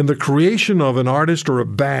 in the creation of an artist or a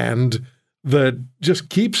band that just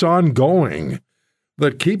keeps on going,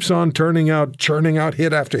 that keeps on churning out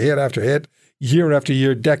hit after hit after hit, year after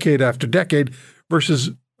year, decade after decade, versus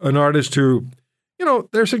an artist who,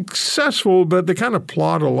 they're successful, but they kind of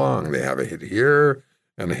plod along. They have a hit here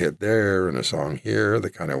and a hit there and a song here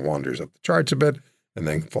that kind of wanders up the charts a bit and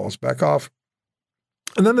then falls back off.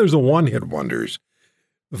 And then there's the one-hit wonders.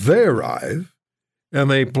 They arrive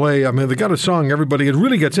and they play, they got a song everybody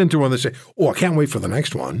really gets into and they say, oh, I can't wait for the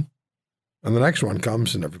next one. And the next one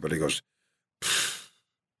comes and everybody goes,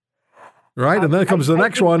 right? And then comes the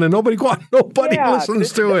next one and nobody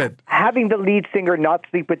listens to it. Having the lead singer not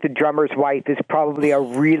sleep with the drummer's wife is probably a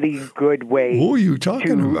really good way Who are you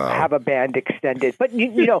talking about? Have a band extended. But,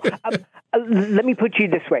 let me put you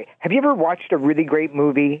this way. Have you ever watched a really great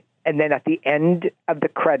movie and then at the end of the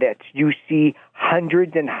credits, you see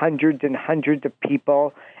hundreds and hundreds and hundreds of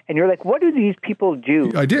people and you're like, what do these people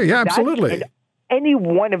do? I do, yeah, absolutely. Any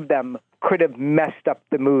one of them could have messed up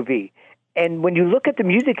the movie. And when you look at the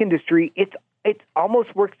music industry, it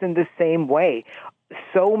almost works in the same way.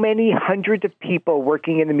 So many hundreds of people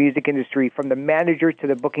working in the music industry, from the manager to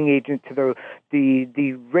the booking agent to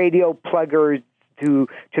the radio pluggers to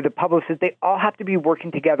the publicists, they all have to be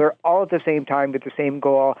working together all at the same time with the same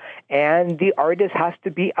goal. And the artist has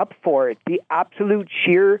to be up for it. The absolute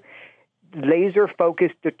sheer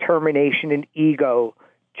laser-focused determination and ego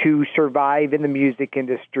to survive in the music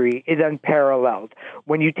industry is unparalleled.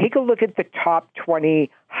 When you take a look at the top 20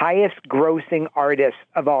 highest grossing artists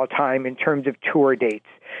of all time in terms of tour dates,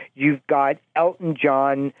 you've got Elton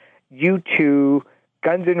John, U2,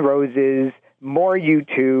 Guns N' Roses, more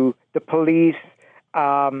U2, The Police,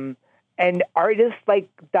 and artists like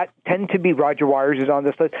that tend to be, Roger Waters is on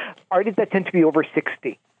this list, artists that tend to be over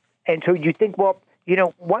 60. And so you think, well,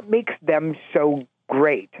 what makes them so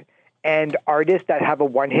great? And artists that have a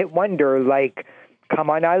one-hit wonder like Come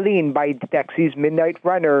On Eileen by Dexy's Midnight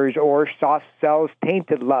Runners or Soft Cell's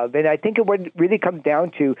Tainted Love. And I think it would really come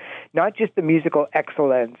down to not just the musical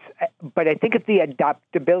excellence, but I think it's the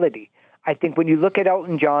adaptability. I think when you look at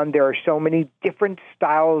Elton John, there are so many different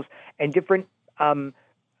styles and different kind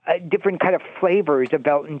of flavors of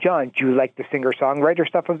Elton John. Do you like the singer-songwriter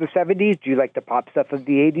stuff of the 70s? Do you like the pop stuff of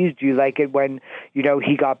the 80s? Do you like it when,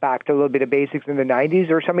 he got back to a little bit of basics in the 90s?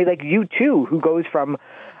 Or somebody like U2, who goes from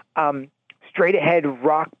straight-ahead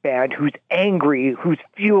rock band, who's angry, who's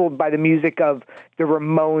fueled by the music of the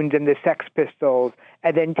Ramones and the Sex Pistols,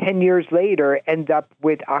 and then 10 years later ends up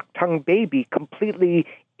with Achtung Baby, completely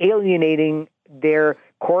alienating their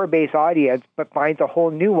core base audience, but finds a whole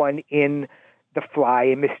new one in The Fly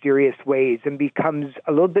in mysterious ways and becomes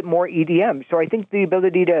a little bit more EDM. So I think the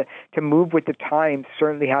ability to move with the times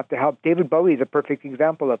certainly have to help. David Bowie is a perfect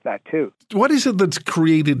example of that too. What is it that's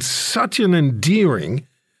created such an endearing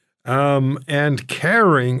and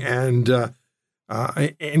caring and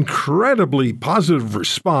incredibly positive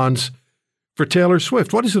response for Taylor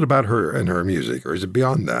Swift? What is it about her and her music, or is it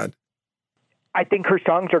beyond that? I think her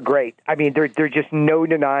songs are great. I mean, there's just no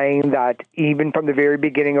denying that even from the very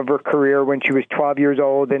beginning of her career when she was 12 years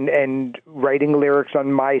old and writing lyrics on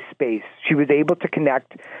MySpace, she was able to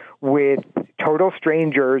connect with total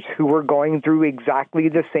strangers who were going through exactly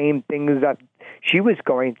the same things that she was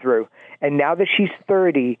going through. And now that she's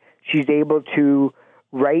 30, she's able to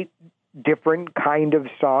write different kind of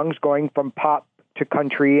songs going from pop to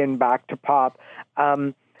country and back to pop.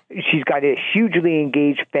 She's got a hugely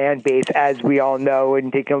engaged fan base, as we all know,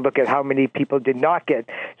 and taking a look at how many people did not get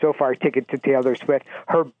so far tickets to Taylor Swift.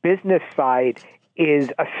 Her business side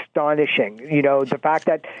is astonishing. You know, the fact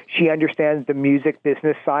that she understands the music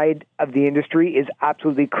business side of the industry is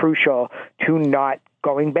absolutely crucial to not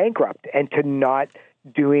going bankrupt and to not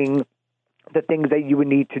doing the things that you would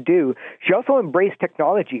need to do. She also embraced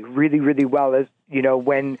technology really, really well, as you know,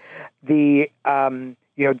 when the the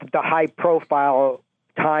high profile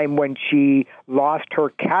time when she lost her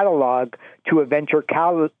catalog to a venture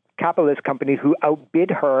capitalist company who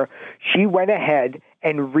outbid her, she went ahead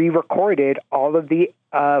and re-recorded all of the,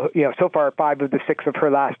 so far 5 of the 6 of her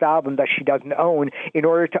last album that she doesn't own in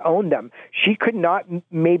order to own them. She could not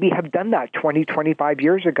maybe have done that 20, 25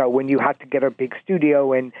 years ago when you had to get a big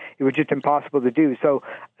studio and it was just impossible to do. So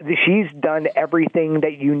she's done everything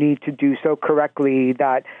that you need to do so correctly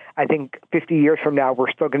that I think 50 years from now, we're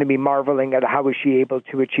still going to be marveling at how was she able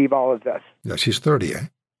to achieve all of this. Yeah, she's 30, eh?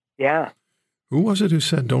 Yeah. Who was it who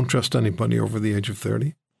said, don't trust anybody over the age of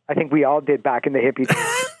 30? I think we all did back in the hippie days.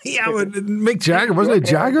 Yeah, but Mick Jagger. Wasn't it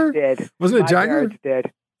Jagger? Did. Wasn't it Jagger?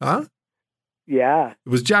 Did. Huh? Yeah. It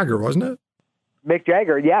was Jagger, wasn't it? Mick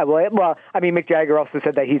Jagger, yeah. Well, I mean, Mick Jagger also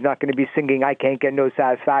said that he's not going to be singing I Can't Get No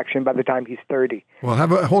Satisfaction by the time he's 30. Well,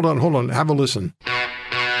 hold on. Have a listen.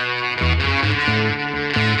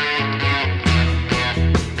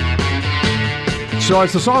 So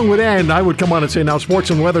as the song would end, I would come on and say, now sports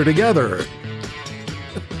and weather together.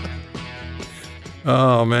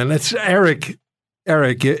 Oh, man, that's Eric.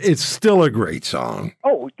 Eric, it's still a great song.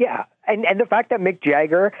 Oh, yeah. And the fact that Mick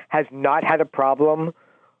Jagger has not had a problem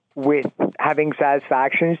with having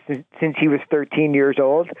satisfaction since he was 13 years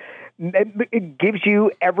old, it gives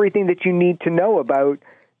you everything that you need to know about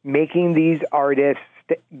making these artists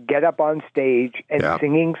get up on stage and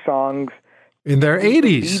singing songs in their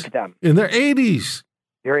 80s. In their 80s.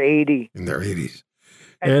 They're 80. In their 80s.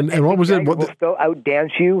 And what was it? He'll still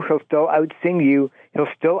outdance you. He'll still outsing you. He'll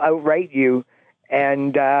still outwrite you.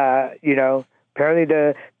 And, apparently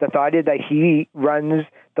the thought is that he runs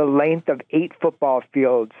the length of 8 football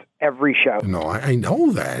fields every show. No, I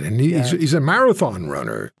know that. And he's a marathon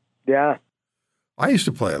runner. Yeah. I used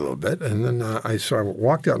to play a little bit. And then I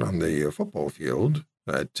walked out on the football field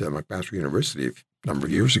at McMaster University a number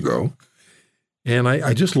of years ago. And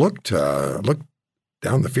I just looked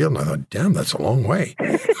down the field, and I thought, damn, that's a long way.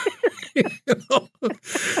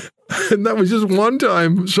 And that was just one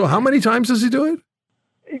time. So how many times does he do it?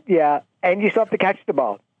 Yeah, and you still have to catch the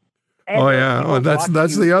ball. And that's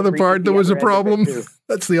the other part that was a problem.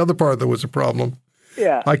 That's the other part that was a problem.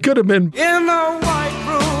 Yeah. I could have been in a white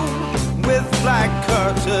room with black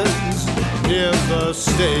curtains near the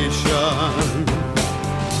station.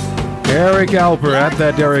 Eric Alper, at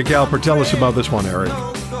that Eric Alper. Tell us about this one, Eric.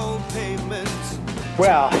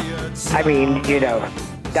 Well, I mean,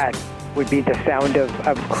 that would be the sound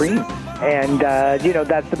of Cream. And,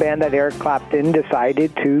 that's the band that Eric Clapton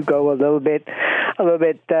decided to go a little bit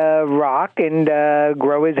rock and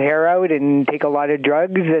grow his hair out and take a lot of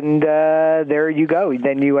drugs. And there you go.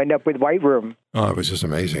 Then you end up with White Room. Oh, it was just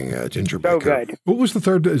amazing. Ginger Baker. So good. Who was the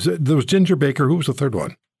third? There was Ginger Baker. Who was the third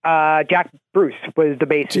one? Jack Bruce was the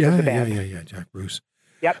bassist of the band. Yeah, Jack Bruce.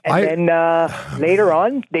 Yep, and then later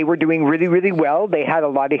on, they were doing really, really well. They had a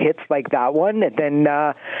lot of hits like that one. And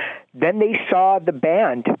then they saw the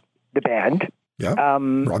band,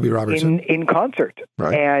 Robbie Robertson, in concert,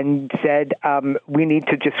 right, and said, we need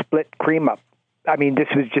to just split Cream up. I mean, this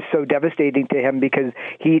was just so devastating to him because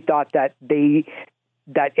he thought that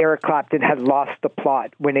Eric Clapton had lost the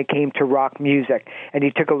plot when it came to rock music. And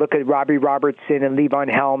he took a look at Robbie Robertson and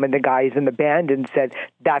Levon Helm and the guys in the band and said,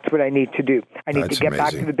 that's what I need to do. I need to get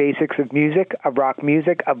back to the basics of music, of rock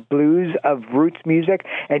music, of blues, of roots music.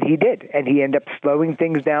 And he did. And he ended up slowing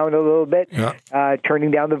things down a little bit,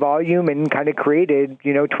 turning down the volume, and kind of created,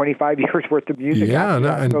 25 years worth of music.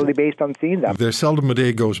 Totally based on seeing them. There's seldom a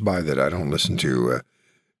day goes by that I don't listen to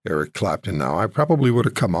Eric Clapton now. I probably would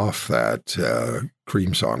have come off that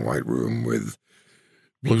Cream song, White Room, with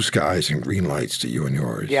blue skies and green lights to you and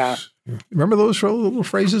yours. Yeah. Remember those little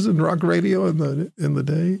phrases in rock radio in the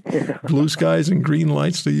day? Blue skies and green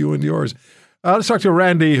lights to you and yours. Let's talk to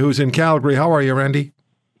Randy, who's in Calgary. How are you, Randy?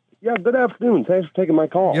 Yeah, good afternoon. Thanks for taking my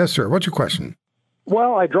call. Yes, sir. What's your question?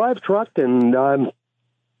 Well, I drive truck, and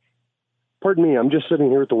pardon me, I'm just sitting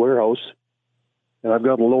here at the warehouse, and I've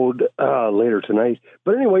got a load later tonight.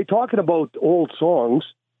 But anyway, talking about old songs,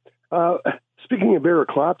 speaking of Eric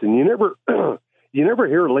Clapton, you never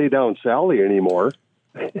hear "Lay Down Sally" anymore.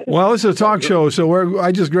 Well, it's a talk show, so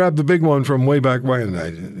I just grabbed the big one from way back when.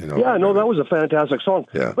 Yeah, no, that was a fantastic song.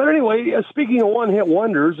 Yeah. But anyway, speaking of one-hit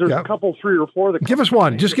wonders, there's a couple, 3 or 4 that... Give us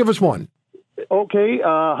one. Just give us one. Okay,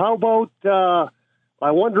 how about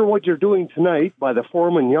I Wonder What You're Doing Tonight by the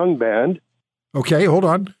Foreman Young Band? Okay, hold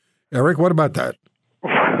on. Eric, what about that?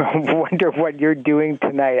 Wonder What You're Doing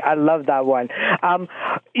Tonight. I love that one.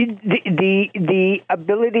 The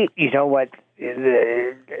ability, you know what?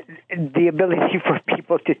 The ability for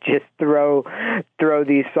people to just throw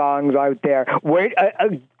these songs out there. Wait,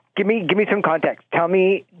 give me some context. Tell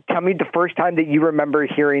me the first time that you remember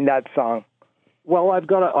hearing that song. Well, I've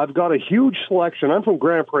got a huge selection. I'm from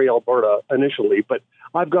Grand Prairie, Alberta, initially, but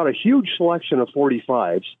I've got a huge selection of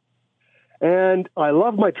 45s, and I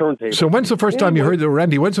love my turntable. So when's the first time you heard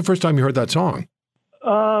Randy? When's the first time you heard that song?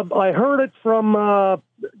 I heard it from, I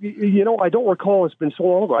don't recall. It's been so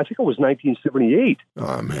long ago. I think it was 1978.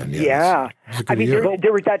 Oh, man. Yeah. I mean,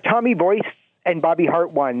 there was that Tommy Boyce and Bobby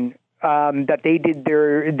Hart one that they did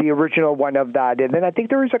the original one of that. And then I think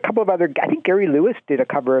there was a couple of other, I think Gary Lewis did a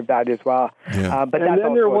cover of that as well. Yeah. But that's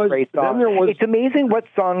also a great song. It's amazing what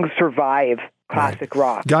songs survive classic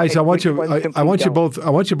rock. Guys, I want you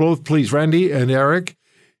both, please, Randy and Eric.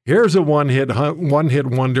 Here's a one-hit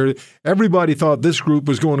wonder. Everybody thought this group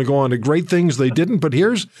was going to go on to great things. They didn't, but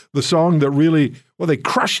here's the song that really, they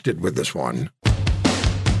crushed it with this one.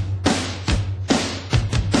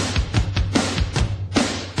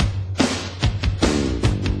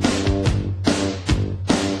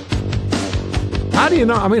 How do you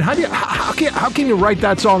know? I mean, how can you write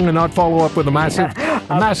that song and not follow up with a massive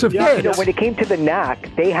hit? When it came to the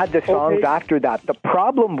Knack, they had the songs after that. The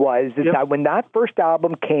problem was that when that first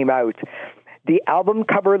album came out, the album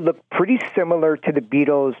cover looked pretty similar to the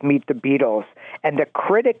Beatles Meet the Beatles, and the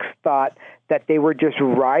critics thought that they were just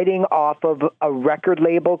riding off of a record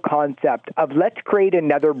label concept of let's create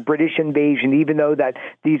another British invasion, even though that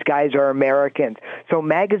these guys are Americans. So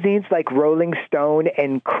magazines like Rolling Stone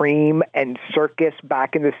and Cream and Circus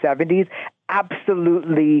back in the 70s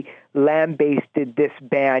absolutely lambasted this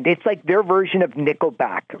band. It's like their version of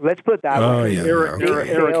Nickelback. Let's put it that way. Oh, yeah.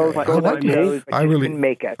 I really didn't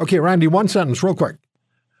make it. Okay, Randy, one sentence, real quick.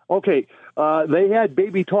 Okay, they had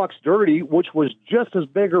Baby Talks Dirty, which was just as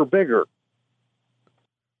big or bigger.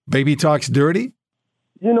 Baby Talks Dirty?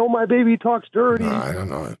 You know My Baby Talks Dirty. No, I don't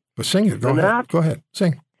know it. But sing it. Go ahead. Go ahead.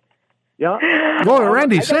 Sing. Yeah. Go on,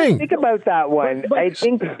 Randy, sing. Think about that one. I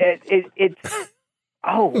think it's...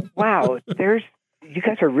 Oh, wow. You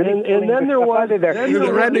guys are really... And then there was...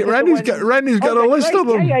 Randy's got a list of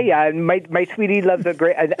them. Yeah. And my sweetie loves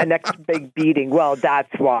a next big beating. Well,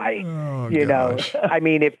 that's why. You know. I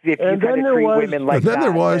mean, if you kind of treat women like that,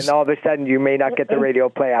 and all of a sudden you may not get the radio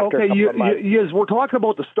play after a couple of months. Yes, we're talking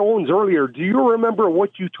about the Stones earlier. Do you remember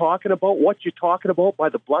What You Talking About by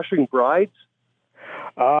the Blushing Brides?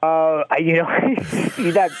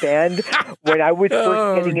 See that band when I was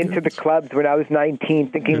first getting into the clubs when I was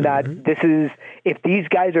 19, thinking that if these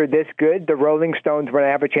guys are this good, the Rolling Stones, when I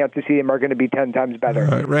have a chance to see them, are going to be 10 times better.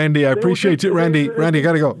 Right, Randy, I appreciate it. Randy, I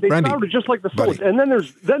got to go. They sounded just like the Stones. Buddy. And then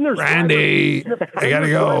there's Randy, I got to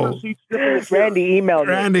go. Randy, email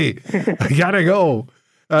me. Randy, I got to go.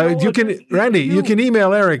 You can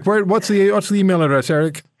email Eric. What's the email address,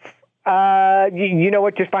 Eric? You know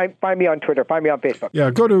what? Just find me on Twitter. Find me on Facebook. Yeah,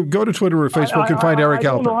 go to Twitter or Facebook and find Eric Alper.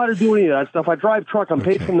 I don't know how to do any of that stuff. I drive truck. I'm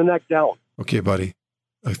paid from the neck down. Okay, buddy.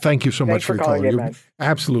 Thank you so much for your call. You're an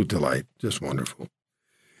absolute delight. Just wonderful.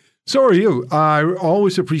 So are you. I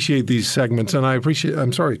always appreciate these segments, and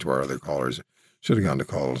I'm sorry to our other callers. Should have gone to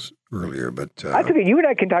calls earlier, but... That's okay. You and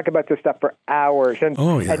I can talk about this stuff for hours. And,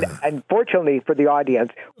 and unfortunately for the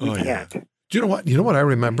audience, we can't. Do you know what? You know what I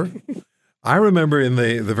remember? I remember in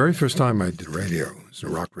the very first time I did radio, it was a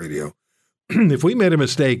rock radio, if we made a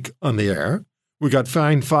mistake on the air, we got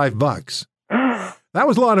fined $5. That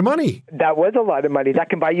was a lot of money. That was a lot of money. That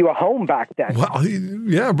can buy you a home back then. Well,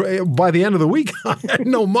 yeah, by the end of the week, I had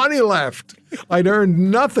no money left. I'd earned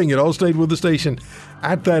nothing. It all stayed with the station.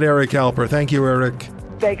 At that, Eric Alper. Thank you, Eric.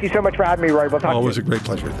 Thank you so much for having me, Roy. We'll talk to you. Always a great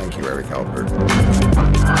pleasure. Thank you, Eric Alper.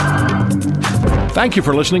 Thank you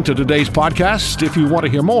for listening to today's podcast. If you want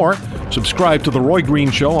to hear more, subscribe to The Roy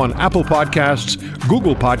Green Show on Apple Podcasts,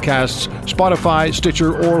 Google Podcasts, Spotify,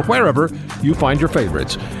 Stitcher, or wherever you find your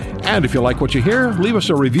favorites. And if you like what you hear, leave us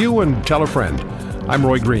a review and tell a friend. I'm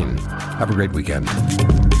Roy Green. Have a great weekend.